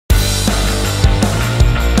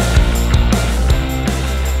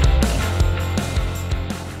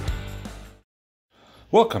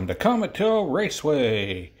Welcome to Comet Tail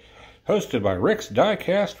Raceway, hosted by Rick's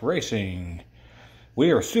Diecast Racing.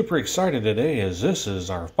 We are super excited today as this is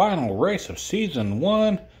our final race of Season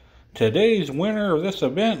 1. Today's winner of this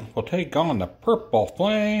event will take on the Purple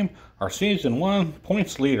Flame, our Season 1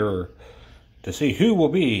 points leader, to see who will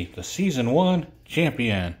be the Season 1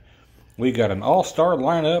 champion. We got an all-star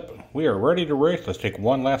lineup. We are ready to race. Let's take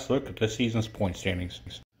one last look at this season's point standings.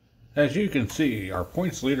 As you can see, our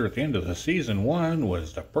points leader at the end of the Season 1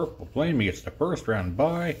 was the Purple Flame. He gets the first round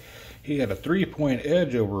bye. He had a 3-point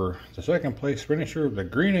edge over the second place finisher, the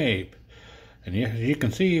Green Ape. And as you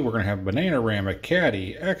can see, we're going to have Banana Ram,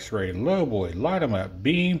 Caddy, X-Ray, Lowboy, Light 'em Up,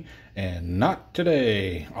 Beam, and Not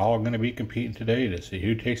Today. All going to be competing today to see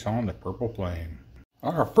who takes on the Purple Flame.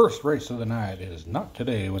 Our first race of the night is Not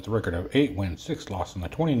Today with a record of 8 wins, 6 losses in the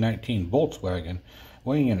 2019 Volkswagen.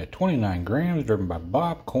 Weighing in at 29 grams, driven by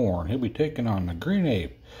Bob Korn. He'll be taking on the Green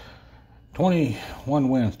Ape. 21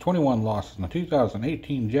 wins, 21 losses in the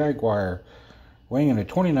 2018 Jaguar. Weighing in at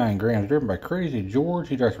 29 grams, driven by Crazy George.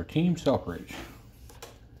 He drives for Team Selfridge.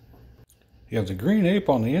 He has the Green Ape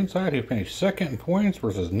on the inside, who finished second in points,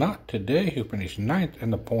 versus Not Today, who finished 9th in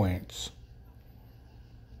the points.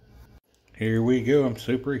 Here we go. I'm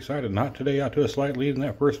super excited. Not Today out to a slight lead in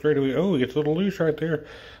that first straightaway. Oh, he gets a little loose right there.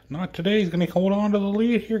 Not Today. He's going to hold on to the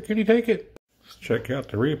lead here. Can he take it? Let's check out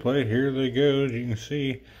the replay. Here they go. As you can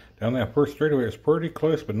see, down that first straightaway, it's pretty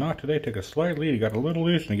close, but Not Today took a slight lead. He got a little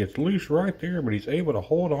loose, and he gets loose right there, but he's able to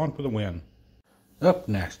hold on for the win. Up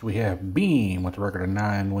next, we have Beam with a record of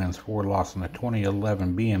 9 wins, 4 losses in the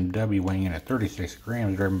 2011 BMW, weighing in at 36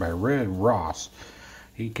 grams, driven by Red Ross.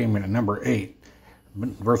 He came in at number 8.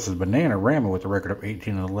 Versus Banana Rama with a record of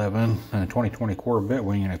 18-11 and a 2020 Corvette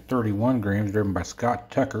weighing in at 31 grams, driven by Scott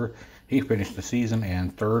Tucker. He finished the season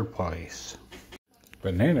in 3rd place.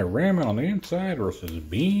 Banana Rama on the inside versus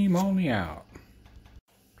Beam on the out.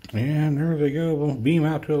 And there they go. Beam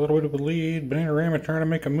out to a little bit of a lead. Banana Rama trying to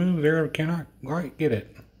make a move there, cannot quite get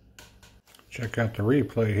it. Check out the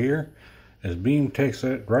replay here as Beam takes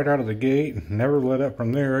it right out of the gate. Never let up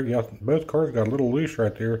from there. Both cars got a little loose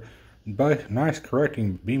right there. But nice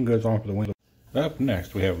correcting. Beam goes on for the win. Up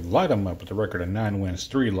next, we have Light 'em Up with a record of 9 wins,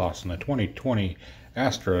 3 losses in the 2020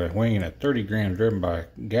 Astra, weighing in at 30 grams, driven by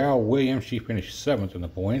Gal Williams. She finished 7th in the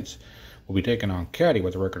points. We'll be taking on Caddy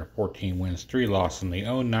with a record of 14 wins, 3 losses in the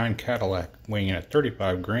 09 Cadillac, weighing in at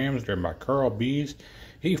 35 grams, driven by Carl Bees.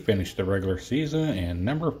 He finished the regular season and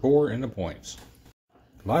number 4 in the points.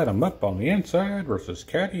 Light 'em Up on the inside versus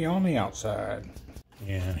Caddy on the outside.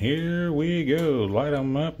 And here we go. Light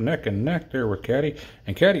 'em Up neck and neck there with Caddy.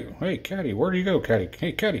 And Caddy, hey Caddy, where do you go, Caddy?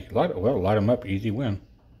 Hey Caddy, Light 'em Up, easy win.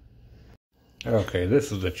 Okay,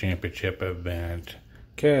 this is the championship event.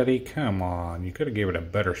 Caddy, come on. You could have gave it a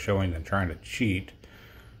better showing than trying to cheat.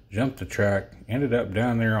 Jumped the track, ended up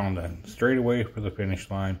down there on the straightaway for the finish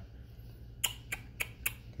line.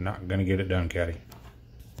 Not gonna get it done, Caddy.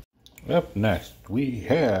 Up next, we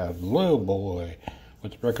have Lowboy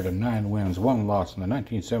with a record of 9 wins, 1 loss in the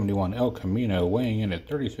 1971 El Camino, weighing in at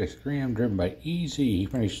 36 grams, driven by Easy. He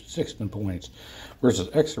finished 6th in points. Versus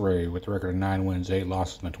X-Ray with a record of 9 wins, 8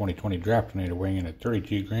 losses in the 2020 Draftinator, weighing in at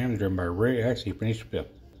 32 grams, driven by Ray X. He finished 5th.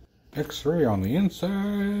 X-Ray on the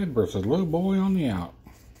inside versus Lowboy on the out.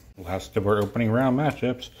 Last of our opening round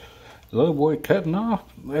matchups. Lowboy cutting off.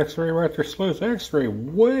 X-Ray right there slows. X-Ray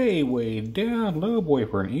way down. Lowboy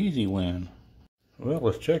for an easy win. Well,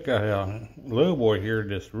 let's check out how Lowboy here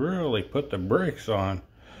just really put the brakes on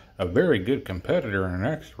a very good competitor in an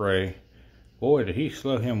X-Ray. Boy, did he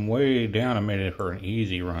slow him way down and made it for an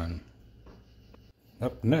easy run.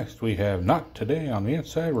 Up next, we have Not Today on the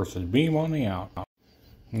inside versus Beam on the out.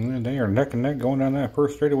 And they are neck and neck going down that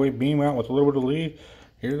first straightaway. Beam out with a little bit of lead.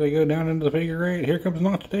 Here they go down into the figure 8. Here comes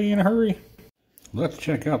Not Today in a hurry. Let's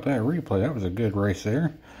check out that replay. That was a good race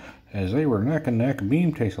there. As they were neck and neck,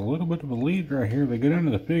 Beam takes a little bit of a lead right here. They go down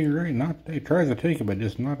to the figure 8. Not Today tries to take it, but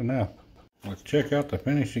just not enough. Let's check out the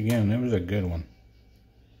finish again. It was a good one.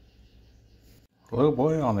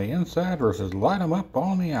 Lowboy on the inside versus Light 'em Up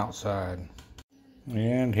on the outside.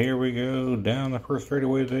 And here we go. Down the first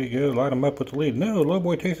straightaway they go. Light 'em Up with the lead. No,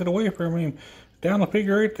 Lowboy takes it away from him. Down the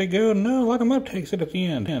figure 8 they go. No, Light 'em Up takes it at the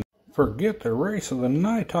end. Forget the race of the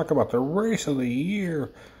night. Talk about the race of the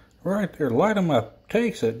year. Right there, Light 'em Up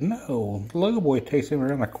takes it. No, Lowboy takes him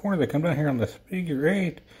around the corner. They come down here on this figure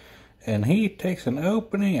 8, and he takes an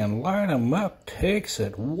opening, and Light 'em Up takes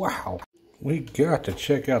it. Wow. We got to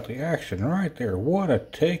check out the action right there. What a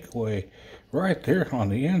takeaway right there on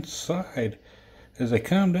the inside. As they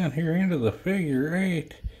come down here into the figure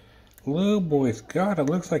 8, Lowboy's got it.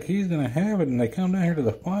 Looks like he's going to have it, and they come down here to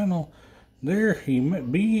the final There he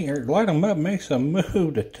be, or Light 'em Up makes a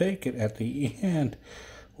move to take it at the end.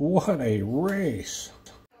 What a race.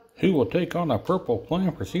 Who will take on the Purple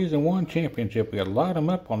Flame for Season 1 Championship? We got Light 'em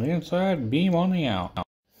Up on the inside, Beam on the out.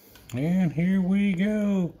 And here we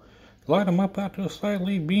go. Light 'em Up out to a slight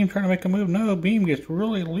lead. Beam trying to make a move. No, Beam gets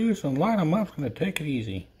really loose, and Light 'em Up's going to take it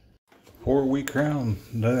easy. Before we crown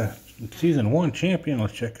the Season 1 champion,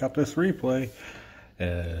 let's check out this replay.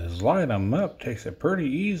 As Light 'em Up takes it pretty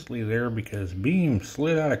easily there because Beam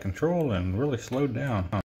slid out of control and really slowed down.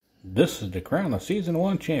 This is to crown the Season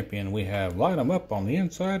 1 champion. We have Light 'em Up on the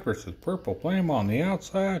inside versus Purple Flame on the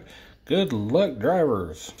outside. Good luck,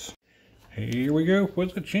 drivers. Here we go for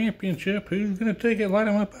the championship. Who's going to take it? Light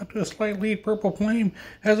 'em Up out to a slight lead. Purple Flame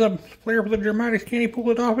has a player for the Dramatics. Can he pull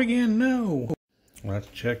it off again? No. Let's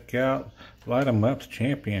check out Light 'em Up's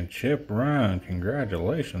championship run.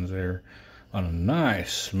 Congratulations there on a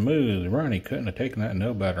nice, smooth run. He couldn't have taken that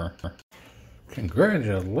no better.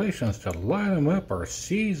 Congratulations to Light 'em Up, our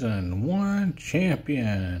Season 1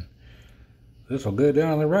 champion. This will go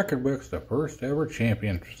down in the record books, the first ever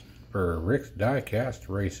champion for Rick's Diecast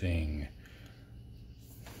Racing.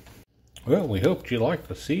 Well, we hope you liked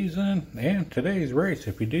the season and today's race.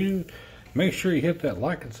 If you do, make sure you hit that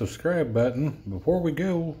like and subscribe button. Before we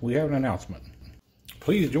go, we have an announcement.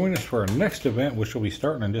 Please join us for our next event, which will be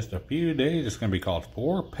starting in just a few days. It's going to be called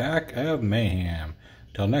 4-Pack of Mayhem.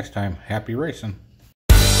 Till next time, happy racing.